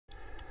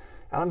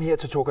And I'm here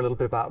to talk a little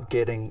bit about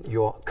getting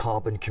your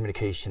carbon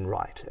communication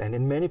right. And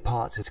in many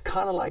parts, it's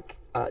kind of like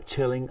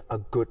telling a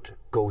good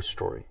ghost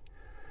story,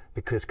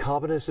 because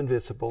carbon is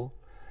invisible,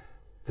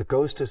 the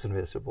ghost is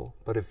invisible,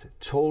 but if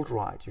told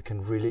right, you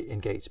can really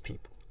engage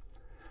people.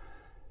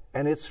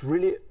 And it's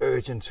really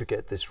urgent to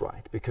get this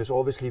right, because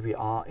obviously we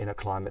are in a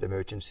climate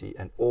emergency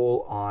and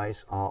all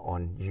eyes are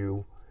on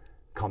you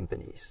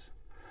companies.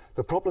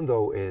 The problem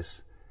though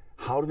is,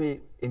 how do we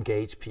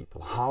engage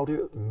people? How do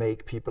you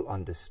make people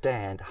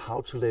understand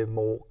how to live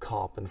more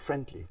carbon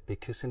friendly?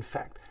 Because in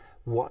fact,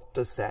 what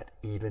does that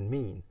even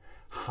mean?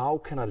 How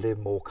can I live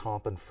more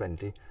carbon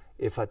friendly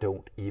if I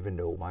don't even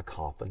know my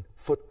carbon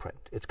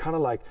footprint? It's kind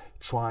of like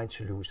trying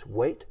to lose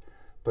weight,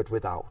 but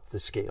without the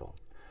scale.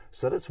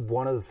 So that's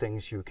one of the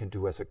things you can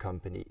do as a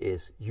company,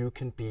 is you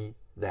can be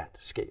that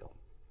scale.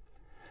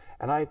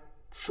 And I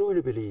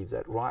truly believe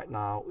that right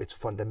now it's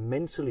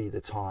fundamentally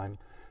the time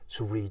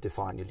to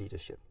redefine your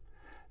leadership.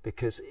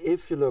 Because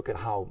if you look at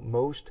how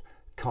most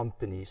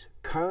companies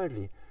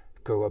currently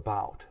go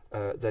about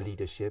their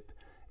leadership,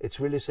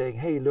 it's really saying,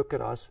 hey, look at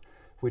us,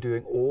 we're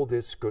doing all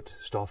this good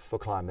stuff for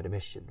climate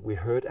emission. We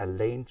heard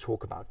Elaine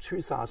talk about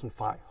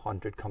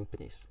 2,500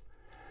 companies.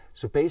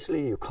 So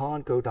basically you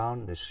can't go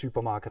down the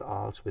supermarket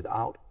aisles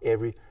without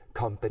every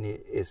company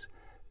is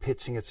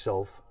pitching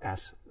itself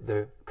as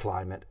the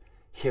climate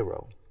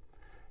hero.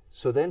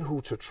 So then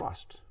who to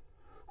trust?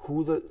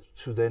 Who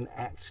to then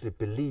actually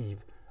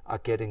believe are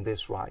getting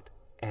this right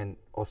and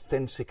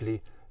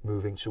authentically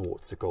moving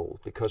towards the goal?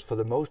 Because for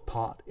the most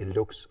part, it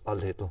looks a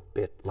little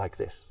bit like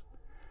this.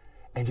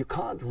 And you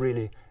can't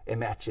really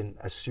imagine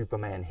a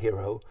Superman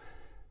hero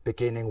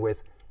beginning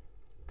with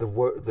the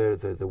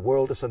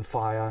world is on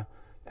fire,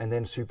 and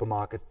then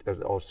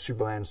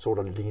Superman sort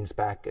of leans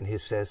back and he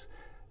says,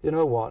 you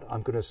know what,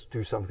 I'm going to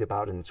do something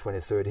about it in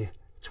 2030,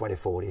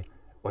 2040,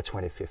 or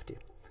 2050.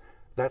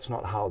 That's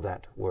not how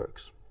that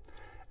works.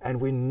 And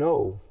we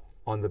know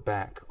on the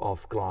back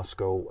of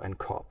Glasgow and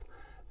COP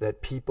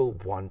that people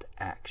want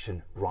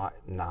action right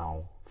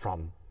now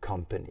from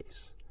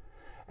companies,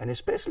 and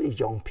especially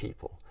young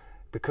people.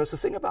 Because the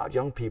thing about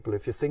young people,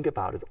 if you think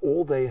about it,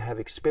 all they have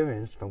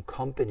experienced from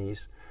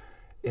companies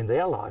in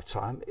their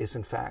lifetime is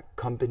in fact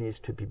companies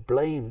to be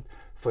blamed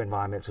for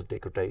environmental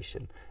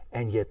degradation.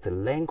 And yet the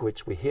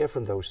language we hear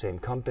from those same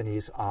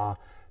companies are,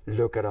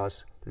 look at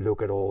us,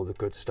 look at all the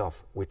good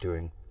stuff we're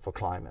doing for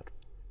climate.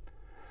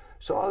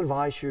 So I'll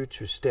advise you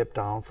to step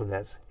down from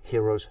that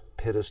hero's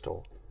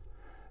pedestal,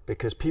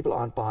 because people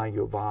aren't buying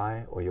your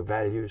why or your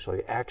values or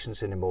your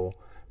actions anymore,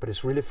 but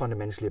it's really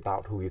fundamentally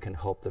about who you can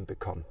help them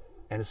become.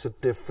 And it's a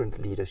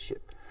different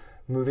leadership,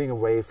 moving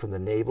away from the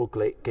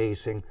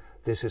navel-gazing,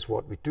 this is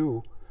what we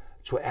do,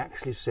 to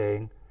actually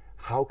saying,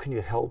 how can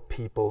you help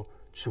people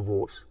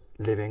towards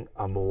living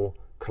a more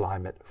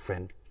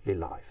climate-friendly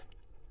life?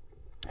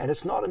 And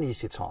it's not an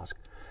easy task.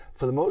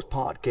 For the most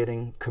part,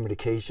 getting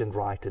communication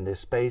right in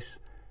this space,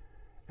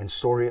 and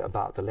sorry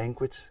about the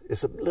language,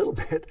 is a little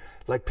bit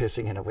like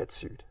pissing in a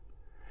wetsuit.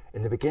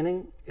 In the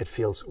beginning, it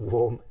feels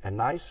warm and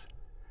nice,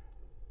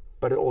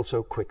 but it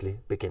also quickly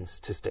begins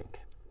to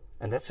stink.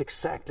 And that's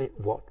exactly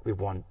what we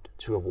want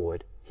to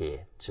avoid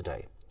here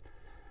today.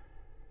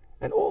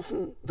 And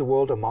often the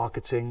world of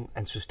marketing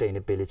and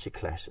sustainability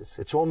clashes.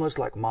 It's almost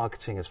like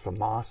marketing is from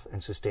Mars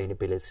and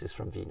sustainability is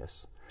from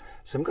Venus.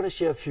 So I'm going to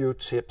share a few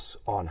tips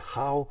on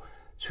how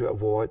to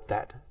avoid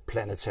that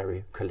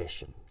planetary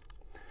collision.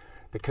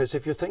 Because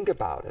if you think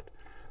about it,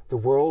 the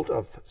world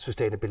of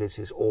sustainability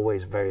is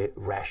always very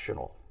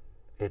rational.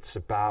 It's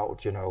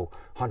about,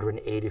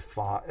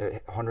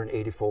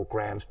 184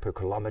 grams per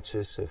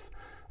kilometers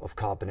of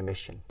carbon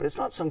emission. But it's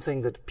not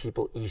something that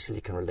people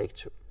easily can relate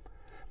to.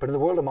 But in the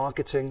world of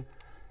marketing,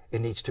 it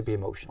needs to be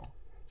emotional.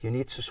 You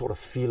need to sort of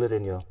feel it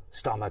in your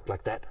stomach,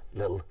 like that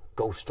little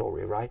ghost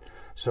story, right?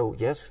 So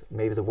yes,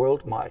 maybe the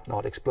world might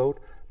not explode,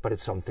 but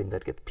it's something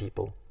that gets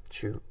people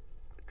to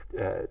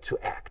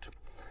act.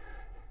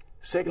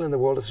 Second, in the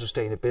world of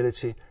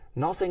sustainability,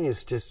 nothing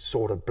is just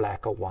sort of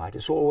black or white.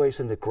 It's always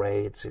in the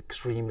gray. It's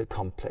extremely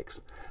complex.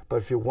 But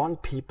if you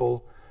want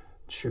people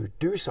to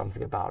do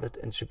something about it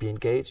and to be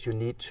engaged, you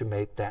need to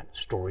make that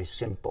story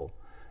simple.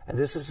 And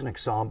this is an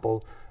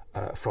example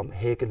from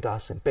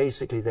Häagen-Dazs, and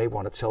basically they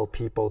want to tell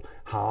people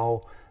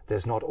how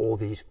there's not all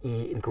these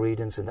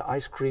ingredients in the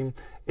ice cream.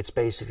 It's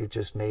basically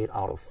just made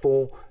out of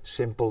 4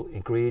 simple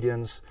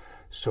ingredients.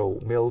 So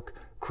milk,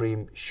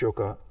 cream,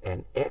 sugar,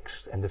 and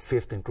eggs, and the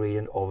 5th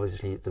ingredient,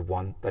 obviously the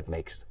one that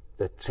makes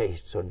the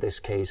taste. So in this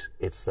case,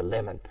 it's the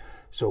lemon.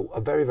 So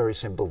a very, very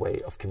simple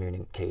way of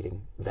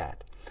communicating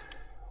that.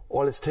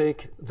 Or let's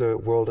take the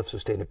world of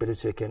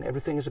sustainability again.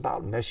 Everything is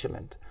about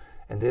measurement.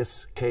 In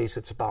this case,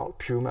 it's about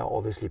Puma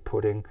obviously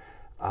putting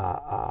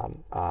a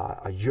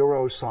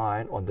euro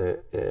sign on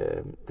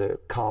the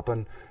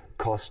carbon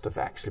cost of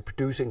actually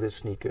producing this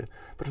sneaker.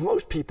 But for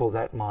most people,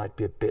 that might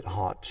be a bit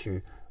hard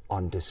to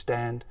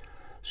understand.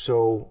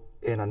 So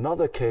in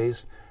another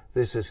case,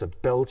 this is a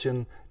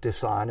Belgian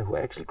designer who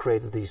actually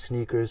created these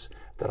sneakers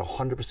that are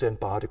 100%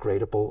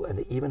 biodegradable, and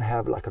they even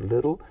have like a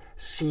little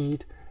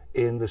seed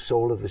in the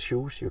sole of the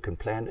shoes, you can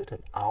plant it,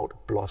 and out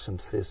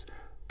blossoms this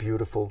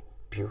beautiful,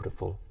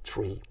 beautiful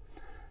tree.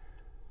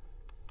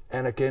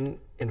 And again,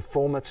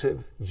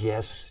 informative,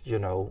 yes, you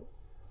know,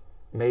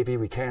 maybe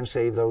we can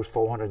save those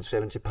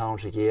 470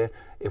 pounds a year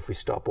if we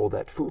stop all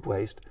that food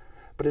waste,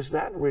 but is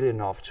that really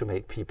enough to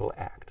make people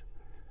act?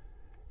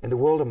 In the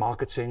world of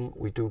marketing,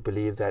 we do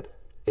believe that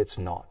it's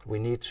not. We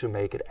need to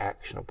make it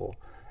actionable.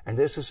 And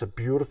this is a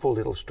beautiful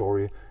little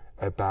story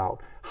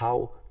about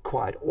how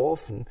quite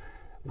often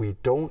we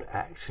don't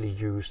actually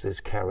use this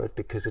carrot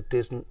because it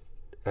doesn't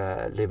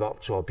live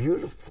up to our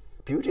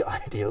beauty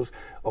ideals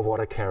of what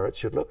a carrot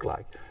should look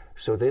like.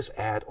 So this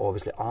ad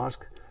obviously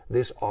asks,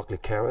 this ugly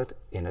carrot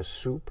in a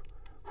soup,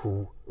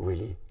 who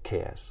really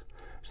cares?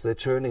 So they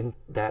turn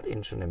that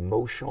into an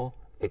emotional,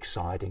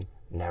 exciting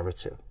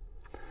narrative.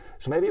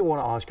 So maybe you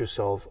want to ask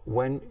yourself,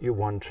 when you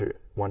want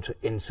to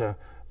enter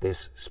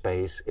this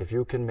space, if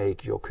you can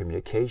make your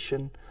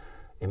communication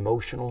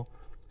emotional,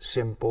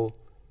 simple,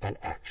 and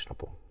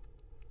actionable.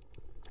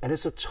 And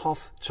it's a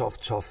tough,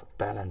 tough, tough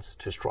balance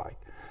to strike.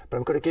 But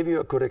I'm going to give you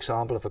a good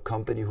example of a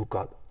company who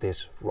got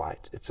this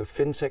right. It's a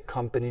fintech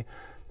company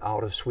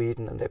out of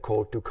Sweden, and they're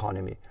called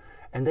Duconomy.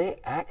 And they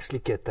actually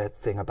get that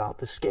thing about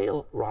the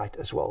scale right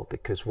as well,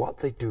 because what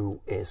they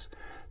do is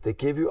they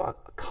give you a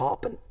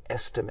carbon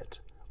estimate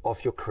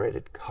of your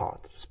credit card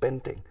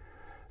spending.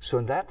 So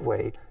in that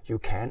way, you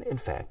can in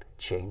fact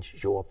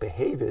change your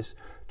behaviors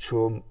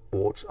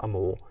towards a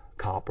more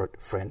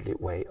carbon-friendly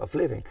way of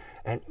living.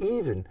 And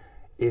even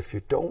if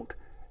you don't,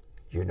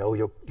 you know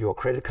your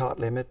credit card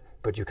limit,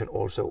 but you can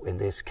also, in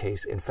this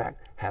case, in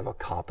fact, have a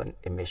carbon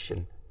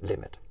emission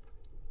limit.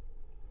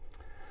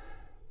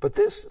 But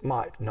this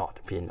might not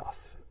be enough,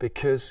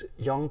 because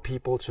young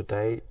people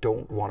today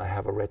don't want to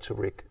have a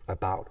rhetoric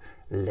about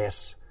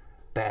less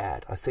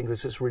bad. I think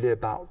this is really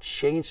about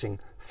changing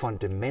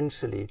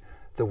fundamentally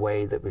the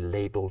way that we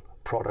label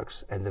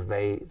products and the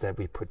way that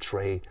we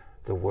portray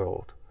the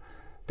world.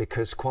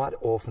 Because quite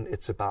often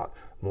it's about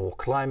more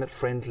climate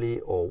friendly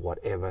or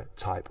whatever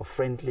type of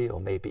friendly, or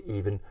maybe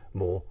even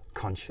more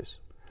conscious.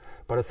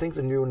 But I think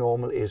the new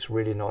normal is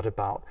really not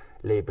about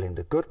labeling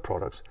the good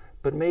products,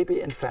 but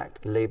maybe in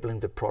fact labeling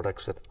the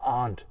products that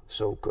aren't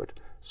so good.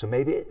 So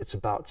maybe it's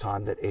about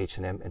time that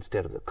H&M,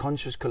 instead of the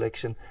conscious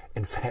collection,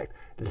 in fact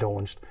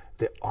launched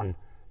the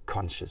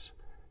unconscious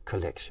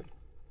collection.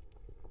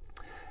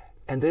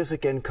 And this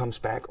again comes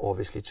back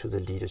obviously to the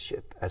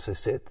leadership, as I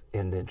said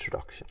in the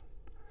introduction.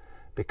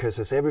 Because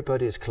as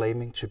everybody is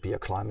claiming to be a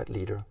climate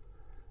leader,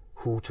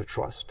 who to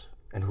trust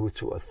and who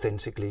to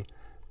authentically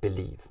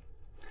believe.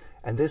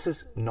 And this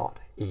is not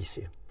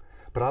easy.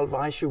 But I'll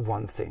advise you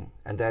one thing,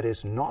 and that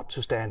is not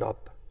to stand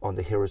up on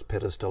the hero's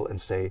pedestal and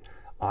say,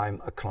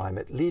 I'm a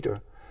climate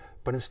leader,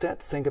 but instead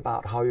think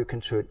about how you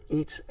can turn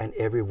each and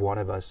every one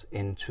of us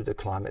into the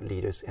climate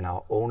leaders in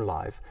our own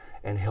life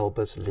and help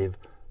us live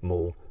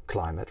more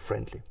climate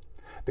friendly.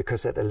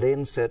 Because as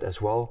Elaine said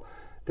as well,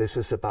 this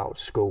is about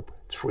scope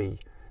 3,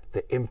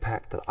 the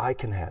impact that I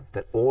can have,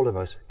 that all of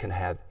us can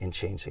have in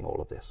changing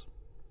all of this.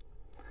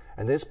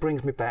 And this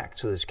brings me back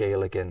to the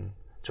scale again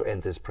to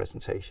end this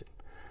presentation.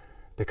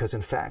 Because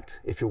in fact,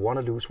 if you want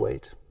to lose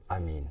weight, I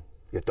mean,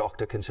 your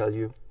doctor can tell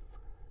you,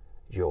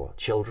 your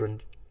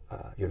children,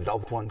 your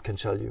loved one can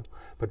tell you,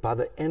 but by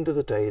the end of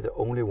the day, the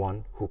only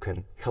one who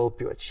can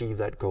help you achieve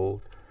that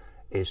goal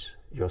is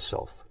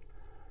yourself.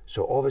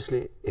 So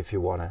obviously, if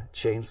you want to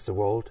change the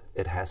world,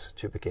 it has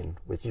to begin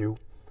with you.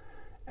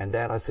 And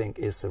that, I think,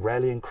 is the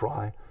rallying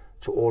cry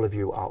to all of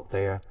you out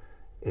there,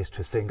 is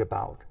to think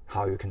about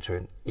how you can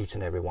turn each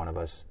and every one of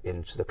us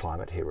into the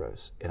climate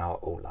heroes in our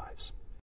own lives.